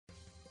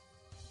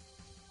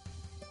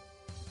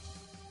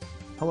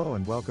Hello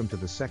and welcome to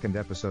the second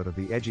episode of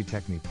the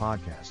EduTechMe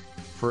podcast,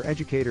 for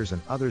educators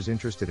and others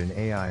interested in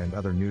AI and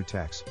other new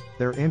techs,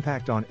 their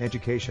impact on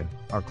education,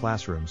 our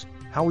classrooms,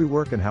 how we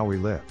work and how we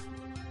live.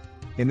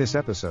 In this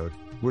episode,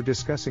 we're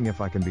discussing if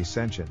I can be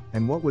sentient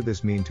and what would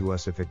this mean to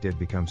us if it did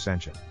become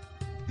sentient.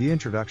 The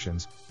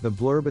introductions, the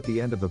blurb at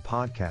the end of the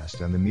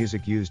podcast and the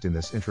music used in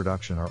this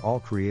introduction are all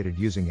created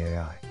using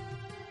AI.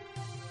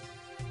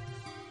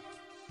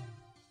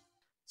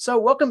 So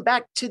welcome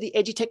back to the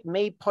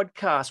EduTechMe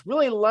podcast.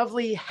 Really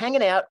lovely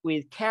hanging out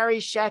with Carrie,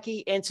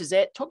 Shaki, and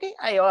Suzette talking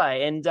AI.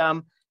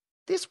 And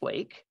this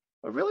week,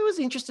 I really was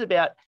interested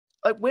about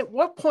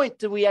what point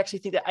do we actually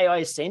think that AI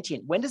is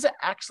sentient? When does it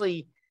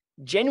actually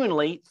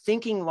genuinely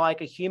thinking like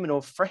a human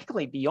or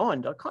frankly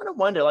beyond? I kind of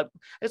wonder,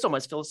 it's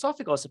almost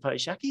philosophical, I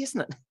suppose, Shaki,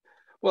 isn't it?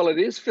 Well, it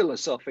is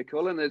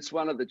philosophical, and it's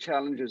one of the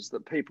challenges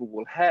that people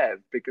will have,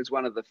 because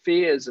one of the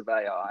fears of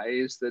AI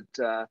is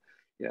that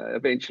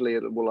eventually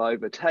it will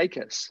overtake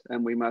us,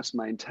 and we must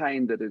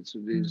maintain that it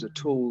is a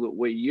tool that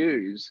we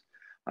use.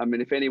 I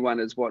mean, if anyone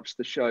has watched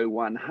the show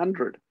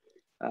 100,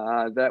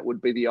 that would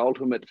be the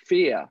ultimate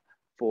fear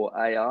for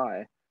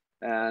AI.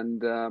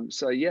 And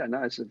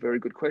it's a very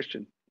good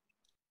question.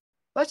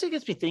 Well, actually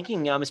gets me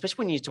thinking,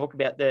 especially when you talk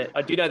about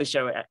I do know the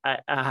show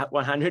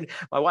 100.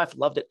 My wife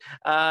loved it.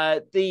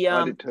 I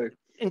did too.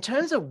 In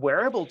terms of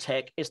wearable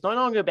tech, it's no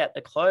longer about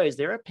the clothes.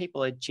 There are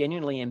people who are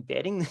genuinely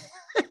embedding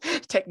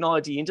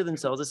technology into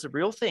themselves. It's a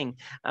real thing.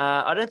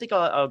 I don't think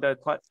I'll go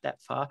quite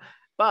that far,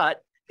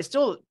 but it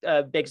still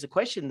begs the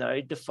question,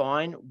 though,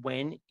 define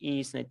when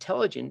is an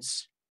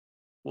intelligence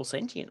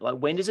sentient? Like,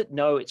 when does it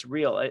know it's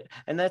real?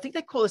 And I think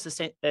they call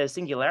this a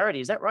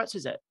singularity. Is that right,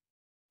 Suzette?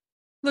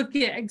 Look,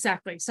 yeah,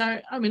 exactly.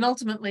 So, I mean,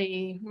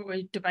 ultimately, what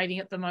we're debating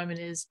at the moment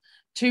is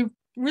two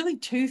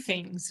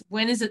things.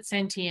 When is it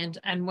sentient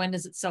and when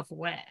is it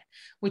self-aware,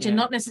 which are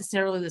not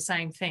necessarily the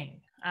same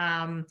thing.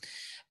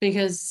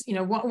 Because,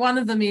 one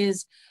of them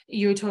is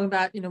you were talking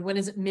about, when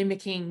is it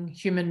mimicking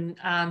human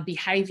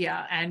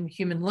behavior and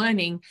human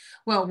learning?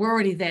 Well, we're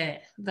already there.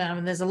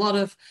 There's a lot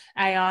of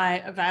AI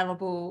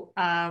available.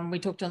 We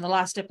talked on the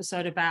last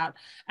episode about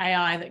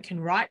AI that can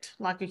write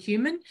like a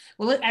human.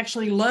 Well, it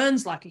actually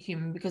learns like a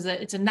human because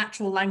it's a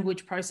natural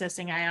language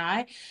processing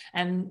AI.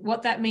 And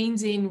what that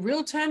means in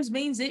real terms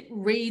means it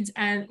reads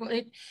and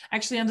it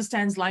actually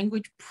understands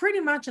language pretty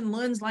much and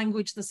learns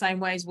language the same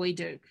way as we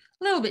do.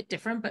 A little bit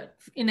different, but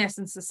in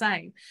essence the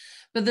same.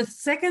 But the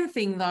second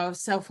thing, though, of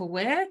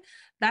self-aware,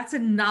 that's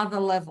another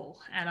level.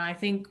 And I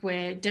think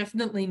we're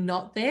definitely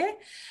not there.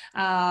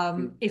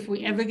 If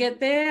we ever get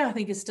there, I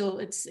think it's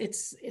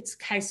a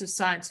case of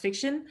science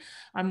fiction.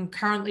 I'm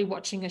currently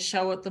watching a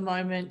show at the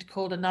moment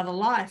called Another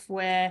Life,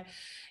 where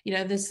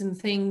there's some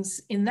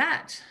things in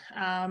that.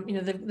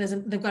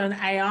 They've got an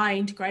AI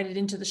integrated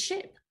into the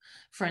ship,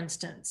 for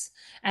instance,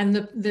 and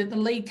the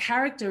lead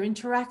character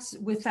interacts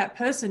with that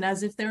person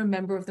as if they're a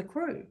member of the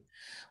crew.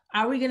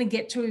 Are we going to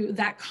get to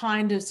that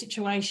kind of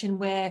situation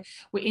where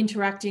we're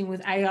interacting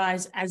with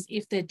AIs as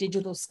if they're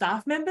digital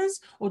staff members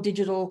or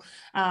digital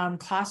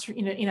classroom,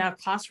 in our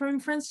classroom,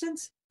 for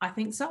instance? I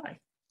think so.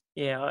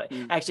 Yeah,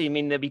 actually,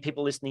 there'll be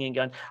people listening and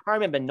going, I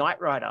remember Knight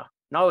Rider.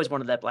 And I always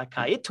wanted that black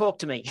car. It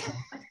talked to me.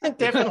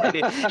 Definitely.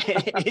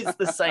 It's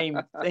the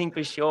same thing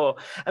for sure.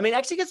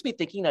 Actually gets me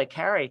thinking though,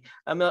 Carrie,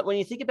 when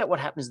you think about what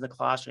happens in the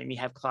classroom, you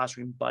have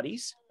classroom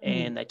buddies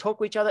and they talk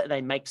to each other and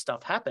they make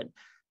stuff happen.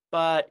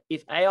 But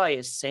if AI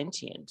is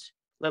sentient,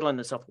 let alone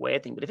the software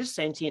thing, but if it's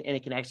sentient and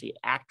it can actually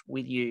act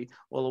with you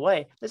all the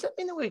way, does that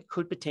mean that we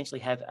could potentially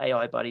have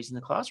AI buddies in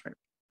the classroom?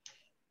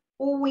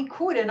 Well, we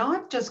could. And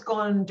I've just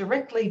gone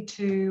directly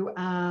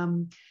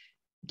to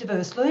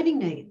diverse learning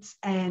needs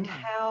and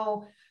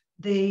how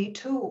the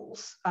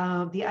tools,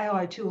 the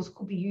AI tools,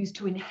 could be used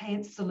to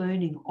enhance the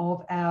learning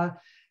of our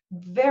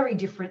very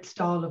different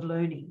style of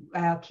learning.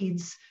 Our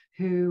kids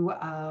who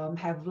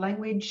have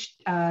language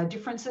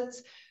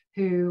differences,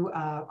 who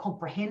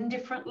comprehend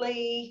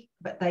differently,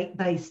 but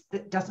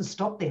that doesn't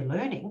stop their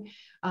learning.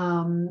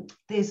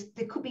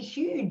 There could be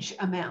huge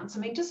amounts.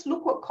 Just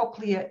look what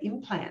cochlear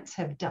implants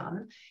have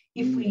done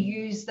if we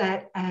use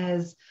that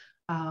as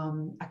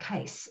a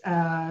case,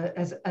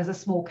 as a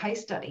small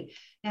case study.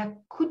 Now,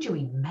 could you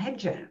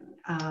imagine?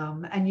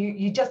 And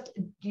you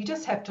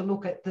just have to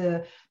look at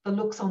the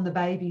looks on the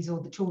babies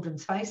or the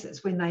children's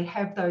faces when they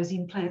have those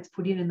implants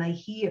put in and they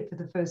hear for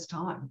the first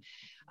time.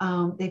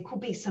 There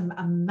could be some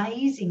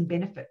amazing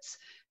benefits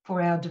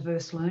for our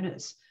diverse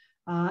learners.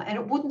 And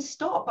it wouldn't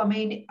stop. I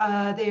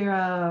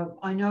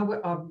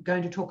know I'm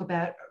going to talk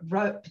about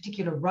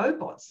particular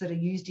robots that are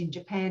used in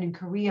Japan and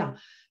Korea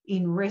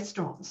in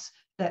restaurants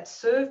that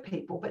serve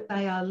people, but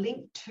they are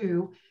linked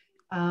to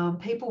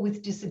people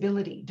with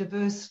disability,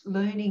 diverse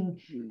learning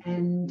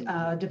and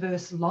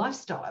diverse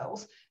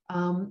lifestyles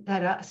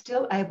that are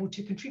still able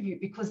to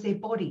contribute because their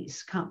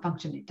bodies can't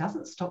function. It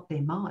doesn't stop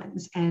their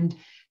minds, and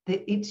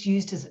it's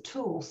used as a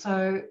tool.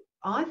 So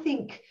I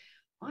think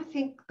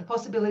the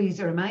possibilities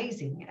are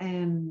amazing,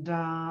 and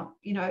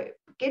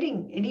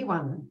getting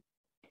anyone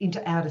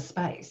into outer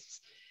space,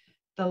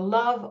 the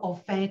love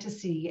of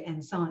fantasy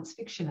and science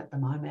fiction at the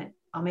moment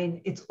I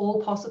mean, it's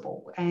all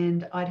possible.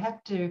 And I'd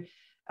have to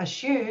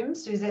assume,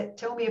 Suzette,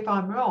 tell me if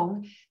I'm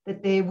wrong,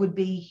 that there would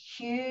be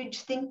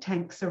huge think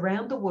tanks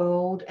around the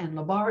world and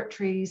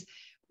laboratories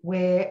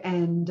where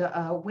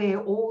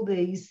all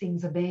these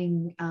things are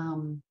being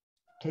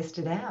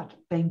tested out,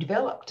 being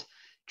developed,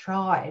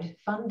 tried,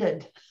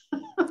 funded.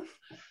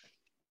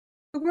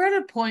 We're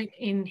at a point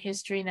in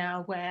history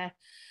now where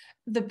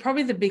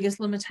probably the biggest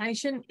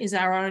limitation is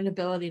our own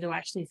ability to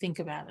actually think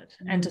about it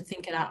and to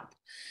think it up.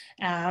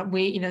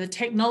 The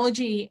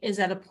technology is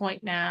at a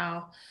point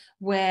now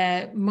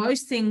where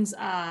most things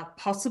are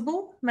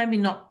possible, maybe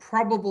not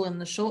probable in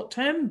the short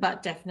term,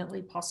 but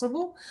definitely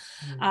possible.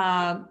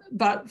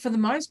 But for the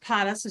most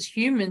part, us as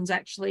humans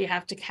actually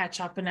have to catch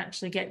up and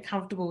actually get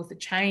comfortable with the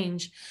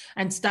change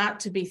and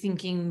start to be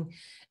thinking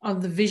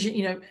of the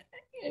vision,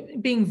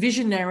 being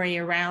visionary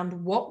around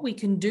what we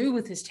can do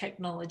with this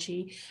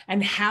technology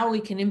and how we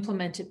can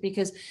implement it.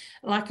 Because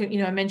like,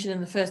 I mentioned in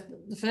the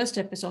first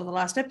episode, the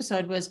last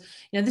episode was,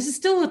 this is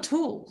still a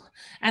tool,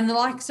 and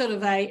like sort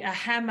of a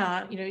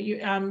hammer,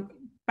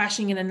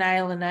 bashing in a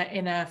nail in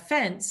a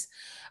fence.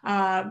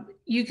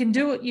 You can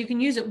do it, you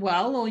can use it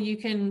well, or you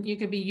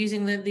could be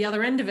using the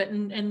other end of it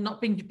and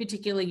not being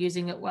particularly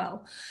using it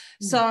well.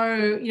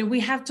 So, we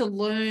have to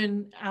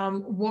learn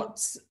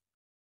what's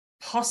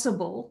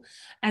possible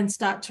and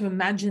start to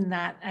imagine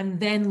that, and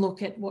then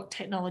look at what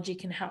technology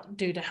can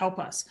do to help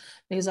us,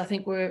 because I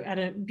think we're at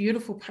a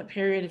beautiful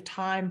period of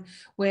time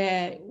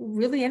where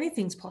really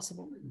anything's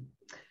possible.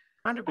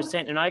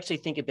 100%. And I actually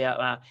think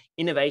about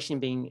innovation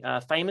being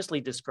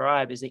famously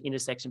described as the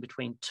intersection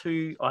between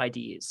two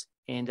ideas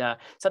and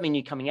something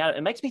new coming out.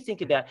 It makes me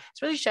think about,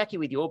 especially Shaki,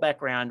 with your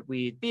background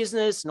with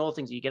business and all the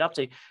things that you get up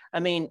to. I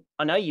mean,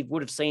 I know you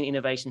would have seen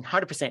innovation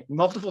 100%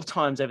 multiple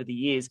times over the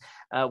years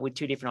with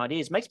two different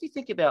ideas. It makes me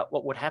think about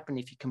what would happen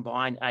if you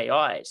combine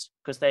AIs,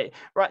 because they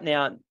right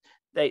now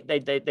they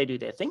do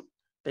their thing.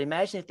 But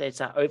imagine if they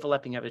start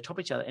overlapping over the top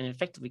of each other and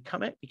effectively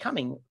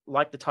becoming,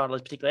 like the title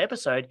of this particular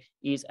episode,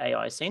 is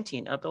AI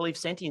sentient. I believe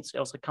sentience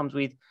also comes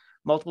with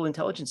multiple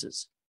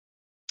intelligences.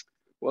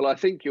 Well, I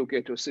think you'll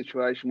get to a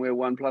situation where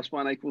 1 +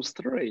 1 =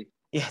 3.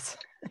 Yes.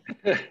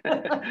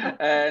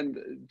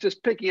 And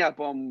just picking up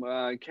on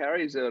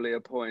Carrie's earlier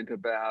point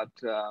about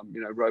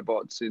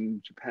robots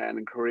in Japan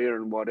and Korea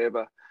and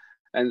whatever,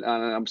 and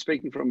I'm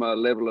speaking from a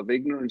level of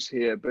ignorance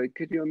here, but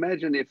could you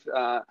imagine if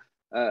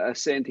a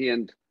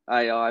sentient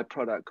AI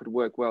product could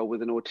work well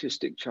with an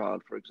autistic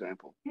child, for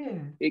example? Yeah.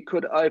 It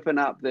could open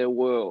up their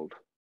world.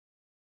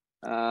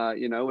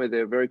 Where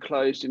they're very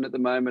closed in at the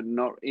moment,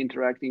 not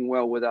interacting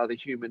well with other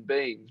human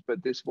beings. But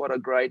what a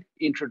great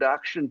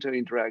introduction to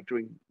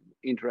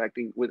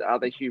interacting with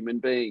other human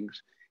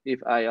beings if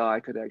AI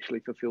could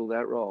actually fulfill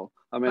that role.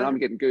 I mean, I'm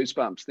getting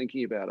goosebumps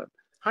thinking about it.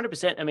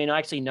 100%. I mean, I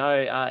actually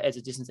know as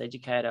a distance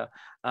educator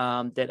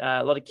that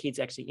a lot of kids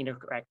actually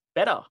interact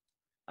better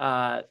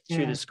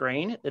through the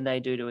screen than they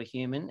do to a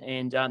human.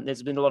 And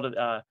there's been a lot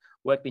of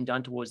work being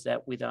done towards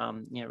that with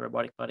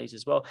robotic buddies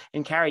as well.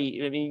 And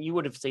Carrie, I mean, you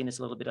would have seen this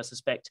a little bit, I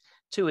suspect,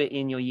 too,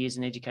 in your years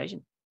in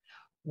education.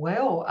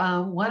 Well,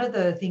 one of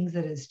the things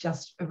that has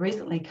just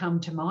recently come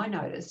to my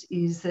notice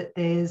is that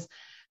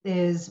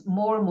there's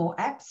more and more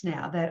apps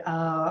now that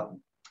are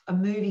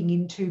moving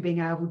into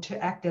being able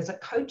to act as a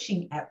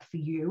coaching app for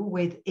you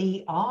with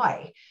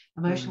EI,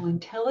 emotional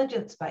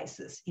intelligence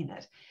basis in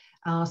it.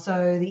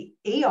 So the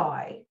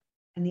EI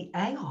and the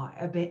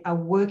AI are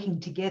working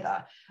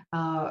together,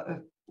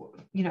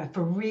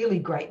 for really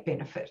great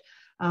benefit.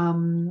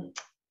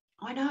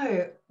 I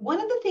know one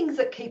of the things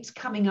that keeps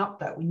coming up,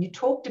 though, when you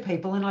talk to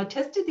people, and I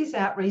tested this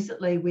out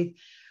recently with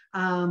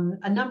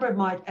a number of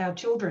our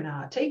children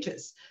are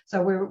teachers.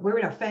 So we're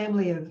in a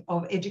family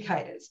of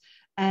educators.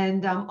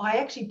 And I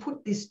actually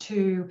put this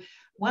to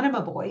one of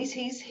my boys.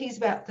 He's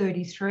about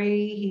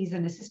 33. He's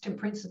an assistant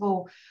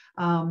principal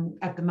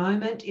at the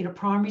moment in a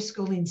primary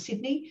school in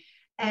Sydney.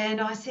 And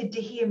I said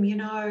to him,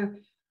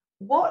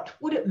 what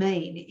would it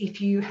mean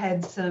if you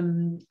had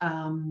some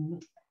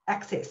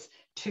access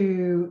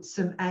to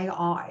some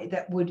AI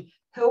that would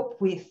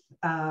help with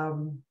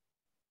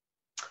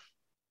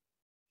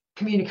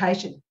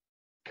communication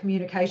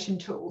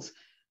tools,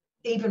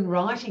 even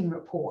writing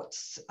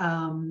reports,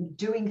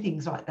 doing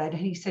things like that?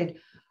 And he said,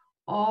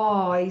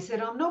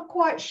 I'm not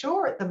quite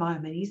sure at the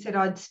moment. He said,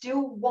 I'd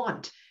still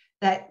want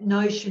that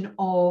notion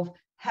of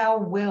how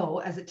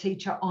well, as a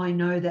teacher, I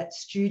know that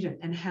student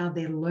and how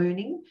they're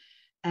learning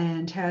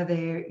and how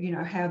they're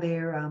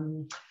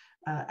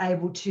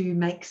able to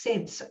make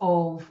sense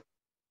of,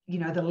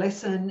 the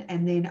lesson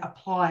and then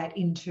apply it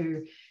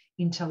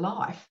into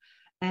life.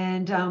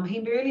 And he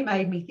really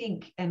made me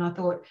think. And I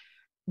thought,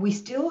 we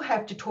still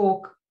have to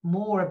talk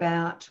more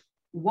about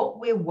what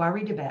we're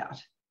worried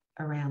about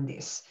around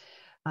this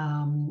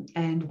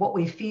and what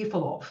we're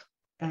fearful of.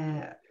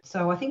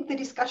 So I think the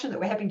discussion that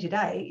we're having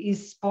today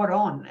is spot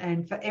on.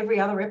 And for every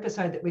other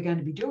episode that we're going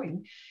to be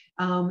doing,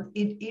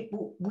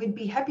 we'd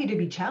be happy to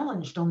be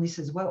challenged on this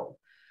as well.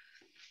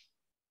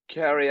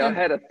 Carrie, I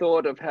had a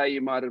thought of how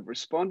you might have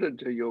responded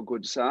to your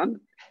good son.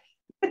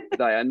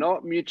 They are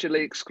not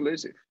mutually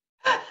exclusive.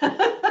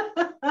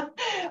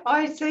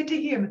 I said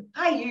to him,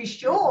 "Are you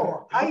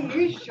sure? Are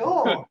you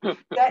sure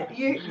that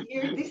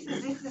this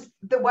is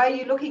the way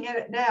you're looking at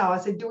it now?" I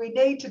said, "Do we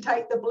need to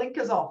take the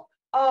blinkers off?"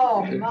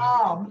 "Oh,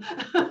 Mum."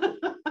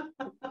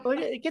 Well,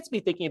 it gets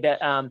me thinking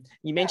about,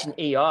 you mentioned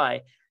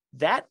EI.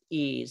 That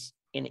is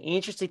an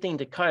interesting thing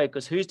to code,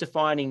 because who's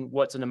defining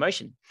what's an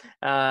emotion?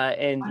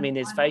 And I mean,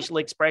 there's facial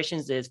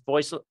expressions, there's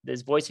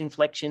voice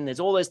inflection, there's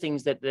all those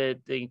things that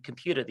the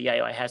computer, the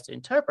AI, has to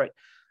interpret.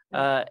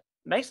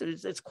 Makes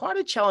it's quite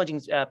a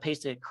challenging piece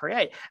to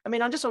create. I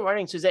mean, I'm just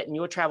wondering, Suzette, in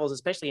your travels,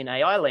 especially in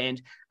AI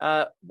land,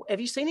 have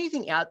you seen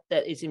anything out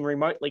that is in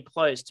remotely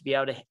close to be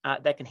able to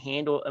that can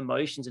handle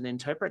emotions and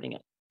interpreting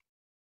it?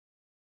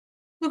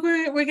 Look,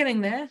 we're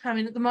getting there. I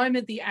mean, at the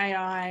moment, the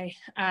AI,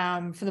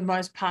 for the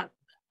most part,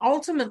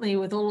 ultimately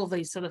with all of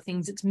these sort of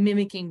things, it's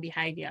mimicking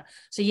behavior.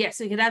 So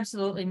yes, it could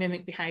absolutely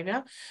mimic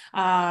behavior.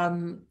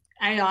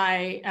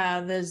 AI,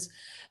 there's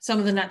some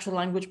of the natural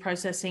language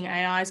processing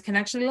AIs can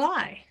actually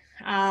lie.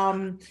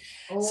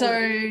 So,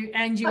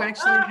 and you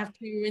actually have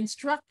to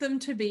instruct them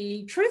to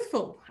be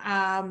truthful.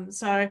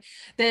 So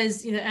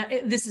there's,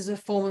 this is a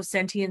form of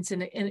sentience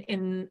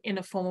in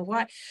a form of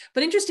way.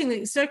 But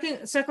interestingly,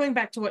 circling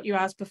back to what you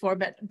asked before,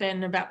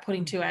 Ben, about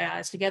putting two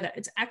AIs together,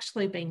 it's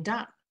actually been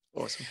done.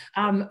 Awesome.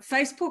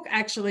 Facebook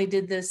actually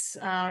did this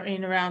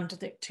in around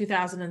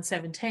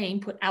 2017,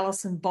 put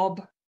Alice and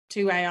Bob,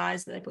 two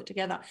AIs that they put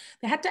together.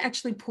 They had to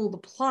actually pull the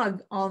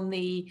plug on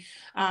the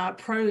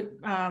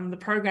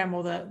program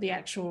or the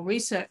actual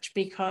research,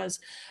 because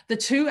the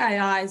two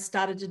AIs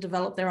started to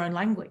develop their own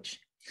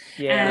language.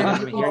 Yeah, I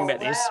remember hearing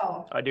about this.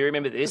 I do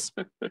remember this.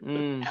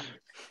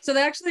 So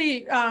they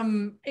actually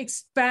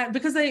expand,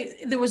 because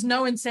there was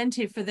no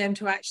incentive for them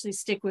to actually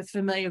stick with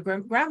familiar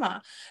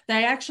grammar.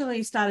 They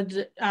actually started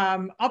to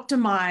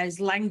optimize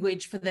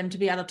language for them to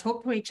be able to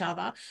talk to each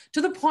other,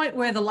 to the point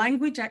where the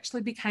language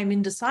actually became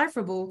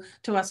indecipherable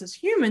to us as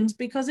humans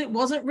because it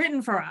wasn't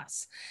written for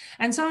us.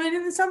 And so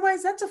in some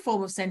ways, that's a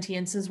form of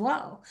sentience as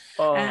well.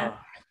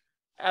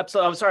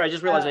 Absolutely. I'm sorry, I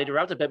just realized I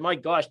interrupted, but my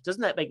gosh,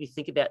 doesn't that make me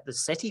think about the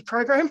SETI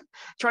program?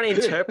 Trying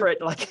to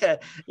interpret like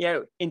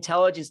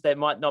intelligence that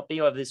might not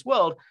be of this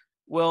world.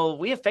 Well,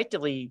 we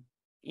effectively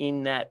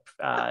in that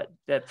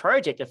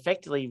project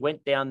effectively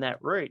went down that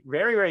route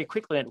very, very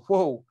quickly, and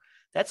whoa,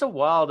 that's a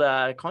wild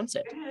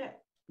concept.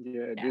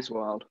 Yeah, it is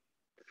wild.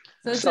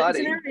 So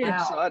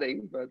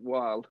exciting, but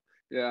wild.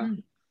 Yeah.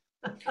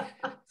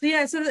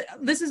 So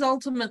this is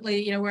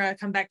ultimately, where I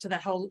come back to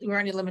that whole, we're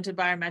only limited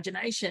by our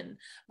imagination,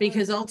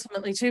 because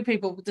ultimately two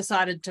people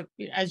decided to,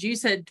 as you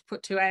said,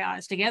 put two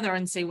AIs together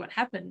and see what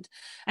happened.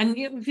 And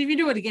if you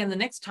do it again the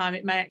next time,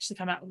 it may actually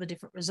come out with a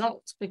different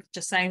result,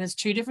 just saying there's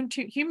two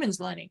humans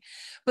learning.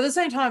 But at the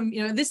same time,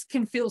 this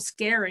can feel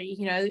scary.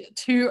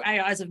 Two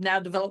AIs have now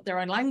developed their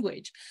own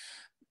language.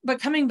 But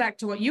coming back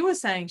to what you were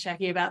saying,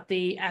 Shaki, about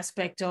the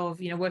aspect of,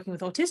 working with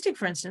autistic,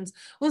 for instance,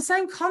 well, the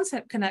same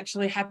concept can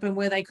actually happen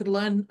where they could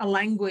learn a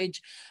language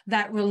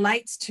that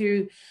relates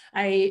to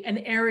an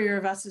area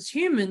of us as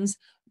humans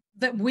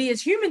that we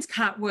as humans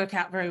can't work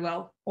out very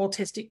well,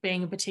 autistic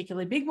being a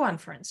particularly big one,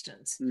 for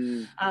instance,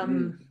 and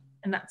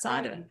that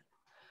side of it.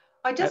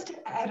 I just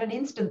had an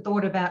instant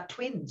thought about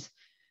twins.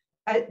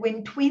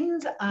 When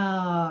twins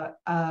are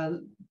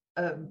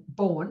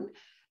born,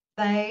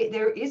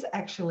 there is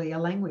actually a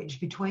language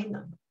between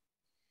them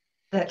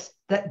that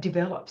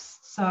develops.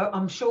 So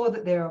I'm sure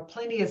that there are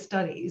plenty of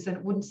studies, and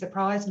it wouldn't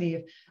surprise me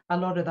if a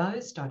lot of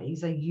those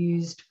studies are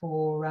used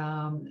for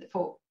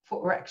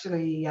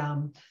actually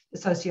the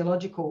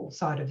sociological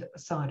side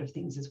of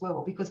things as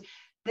well, because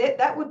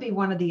that would be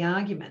one of the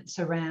arguments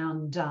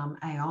around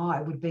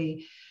AI would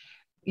be,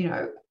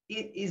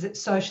 is it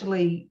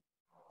socially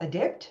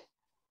adept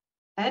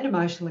and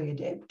emotionally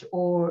adept,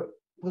 or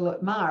will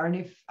it mar? And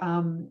if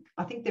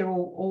I think they're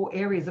all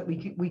areas that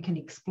we can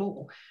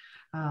explore.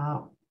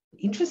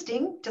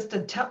 Interesting.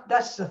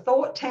 That's a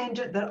thought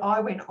tangent that I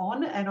went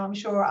on, and I'm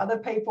sure other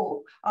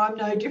people. I'm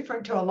no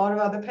different to a lot of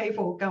other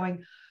people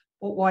going,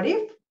 well, what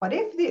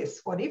if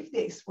this? What if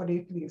this? What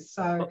if this?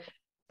 So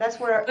that's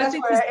where our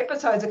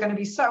episodes are going to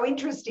be so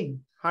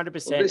interesting.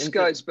 100%. Well, this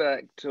goes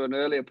back to an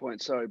earlier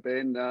point, sorry,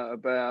 Ben,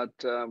 about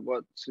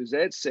what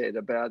Suzette said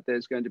about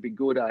there's going to be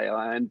good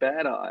AI and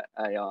bad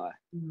AI,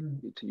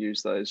 to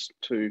use those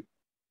two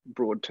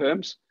broad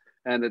terms.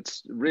 And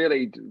it's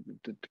really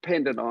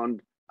dependent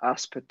on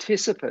us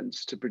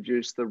participants to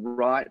produce the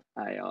right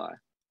AI.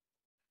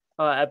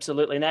 Oh,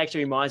 absolutely. And that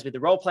actually reminds me of the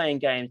role-playing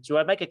games. Do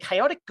I make a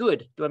chaotic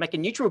good? Do I make a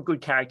neutral good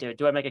character?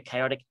 Do I make a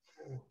chaotic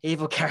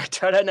evil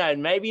character? I don't know,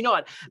 maybe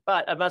not,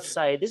 but I must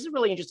say this is a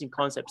really interesting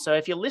concept. So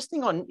if you're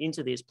listening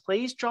into this,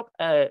 please drop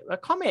a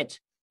comment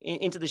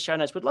into the show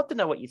notes. We'd love to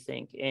know what you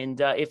think, and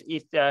if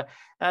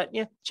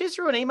choose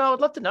through an email.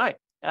 I'd love to know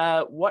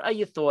what are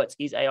your thoughts.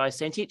 Is AI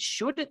sentient?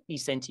 Should it be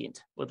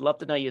sentient? Would love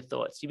to know your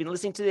thoughts. You've been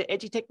listening to the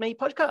EduTech Me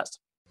podcast.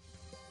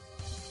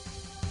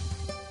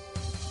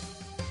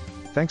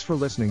 Thanks for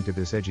listening to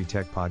this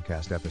EduTech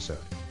podcast episode.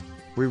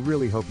 We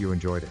really hope you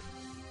enjoyed it.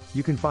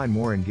 You can find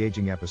more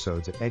engaging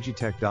episodes at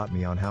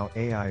edutech.me on how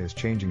AI is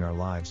changing our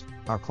lives,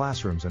 our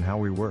classrooms, and how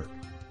we work.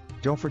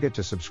 Don't forget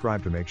to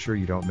subscribe to make sure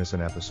you don't miss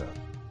an episode.